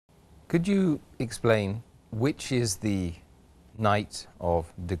Could you explain which is the night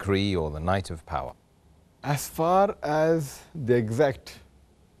of decree or the night of power? As far as the exact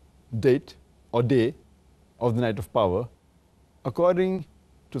date or day of the night of power, according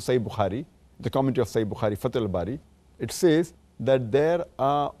to Sahih Bukhari, the commentary of Sahih Bukhari, Fath al-Bari, it says that there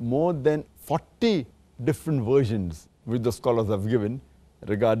are more than 40 different versions which the scholars have given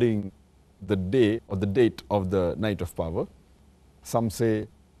regarding the day or the date of the night of power. Some say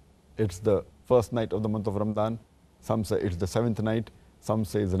it's the first night of the month of Ramadan, some say it's the 7th night, some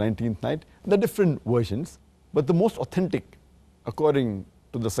say it's the 19th night. There are different versions, but the most authentic, according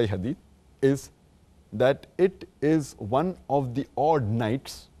to the Sahih Hadith, is that it is one of the odd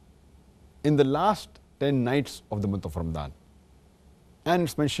nights in the last 10 nights of the month of Ramadan. And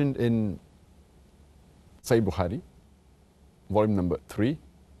it's mentioned in Sahih Bukhari, volume number 3,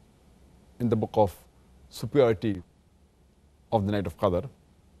 in the book of superiority of the night of Qadr,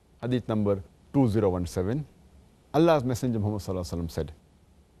 hadith number 2017. Allah's Messenger Muhammad said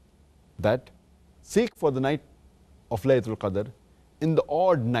that seek for the night of Laylatul Qadr in the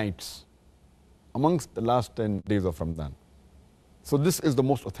odd nights amongst the last 10 days of Ramadan. So this is the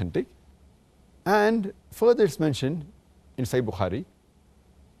most authentic. And further it's mentioned in Sahih Bukhari,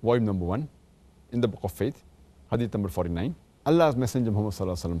 volume number 1, in the book of faith, hadith number 49. Allah's Messenger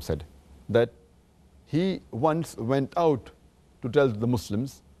Muhammad said that he once went out to tell the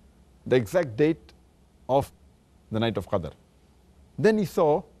Muslims the exact date of the night of Qadr. Then he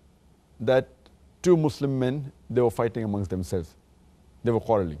saw that two Muslim men, they were fighting amongst themselves. They were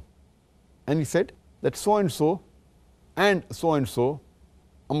quarreling. And he said that so and so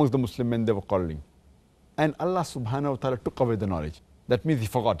amongst the Muslim men, they were quarreling. And Allah subhanahu wa ta'ala took away the knowledge. That means he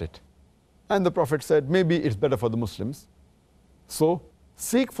forgot it. And the Prophet said, maybe it's better for the Muslims. So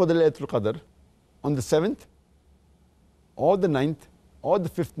seek for the Laylatul Qadr on the 7th or the 9th or the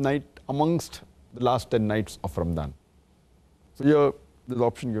 5th night amongst the last 10 nights of Ramadan. So here there's the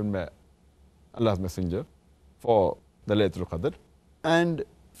option given by Allah's Messenger for the Laylatul Qadr. And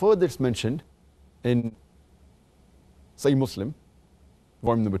further it's mentioned in Sahih Muslim,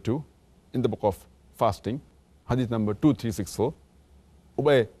 volume number 2, in the book of fasting, hadith number 2364,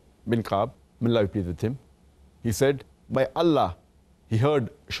 Ubay bin Ka'b, may Allah be pleased with him, he said, by Allah, he heard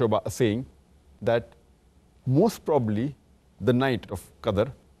Shoba saying that most probably the night of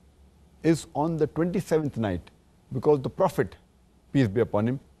Qadr is on the 27th night, because the Prophet, peace be upon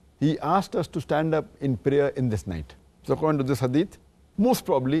him, he asked us to stand up in prayer in this night. So according to this hadith, most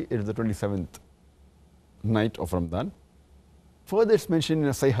probably it is the 27th night of Ramadan. Further it's mentioned in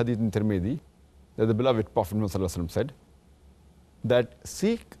a Sahih hadith in Tirmidhi that the beloved Prophet Muhammad said that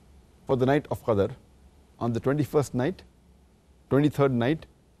seek for the night of Qadr on the 21st night, 23rd night,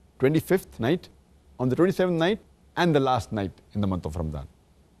 25th night, on the 27th night, and the last night in the month of Ramadan.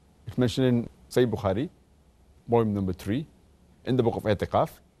 It's mentioned in Sahih Bukhari, volume number 3, in the book of I'tiqaf,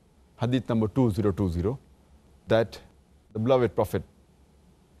 hadith number 2020, that the beloved Prophet,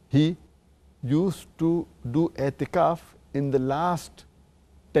 he used to do I'tiqaf in the last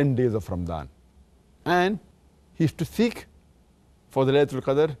 10 days of Ramadan. And he used to seek for the Laylatul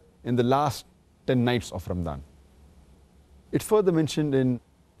Qadr in the last 10 nights of Ramadan. It's further mentioned in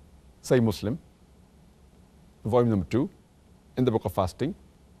Sahih Muslim, volume number 2, in the book of fasting,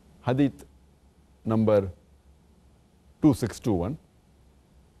 hadith number 2621,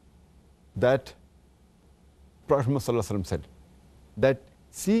 that Prophet Muhammad said that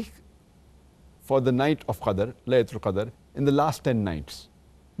seek for the night of Qadr, Laylatul Qadr, in the last 10 nights.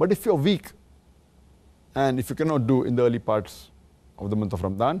 But if you're weak and if you cannot do in the early parts of the month of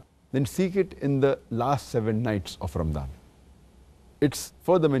Ramadan, then seek it in the last 7 nights of Ramadan. It's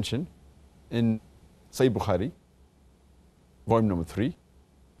further mentioned in Sahih Bukhari, volume number 3,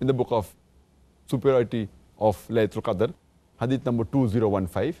 in the book of superiority of Laylatul Qadr, hadith number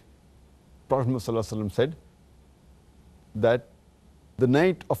 2015, Prophet Muhammad said that the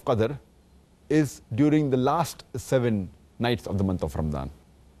night of Qadr is during the last 7 nights of the month of Ramadan.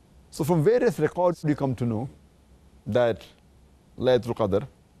 So from various records we come to know that Laylatul Qadr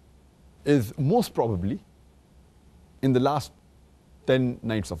is most probably in the last 10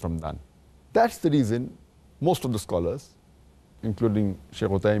 nights of Ramadan. That's the reason most of the scholars, including Shaykh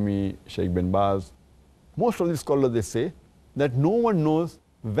Uthaymeen, Shaykh bin Baz, most of the scholars, they say that no one knows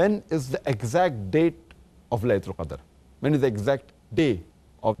when is the exact date of Laylatul Qadr, when is the exact day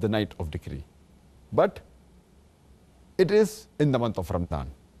of the night of decree. But it is in the month of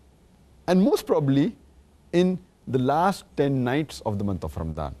Ramadan. And most probably in the last 10 nights of the month of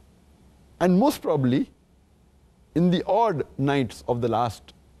Ramadan. And most probably in the odd nights of the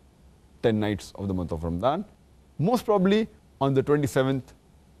last 10 nights of the month of Ramadan, most probably on the 27th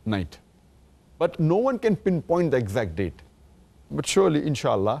night. But no one can pinpoint the exact date. But surely,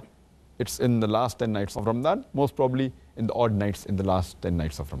 inshallah, it's in the last 10 nights of Ramadan, most probably in the odd nights in the last 10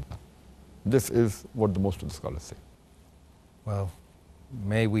 nights of Ramadan. This is what the most of the scholars say. Well,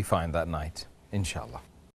 may we find that night, inshallah.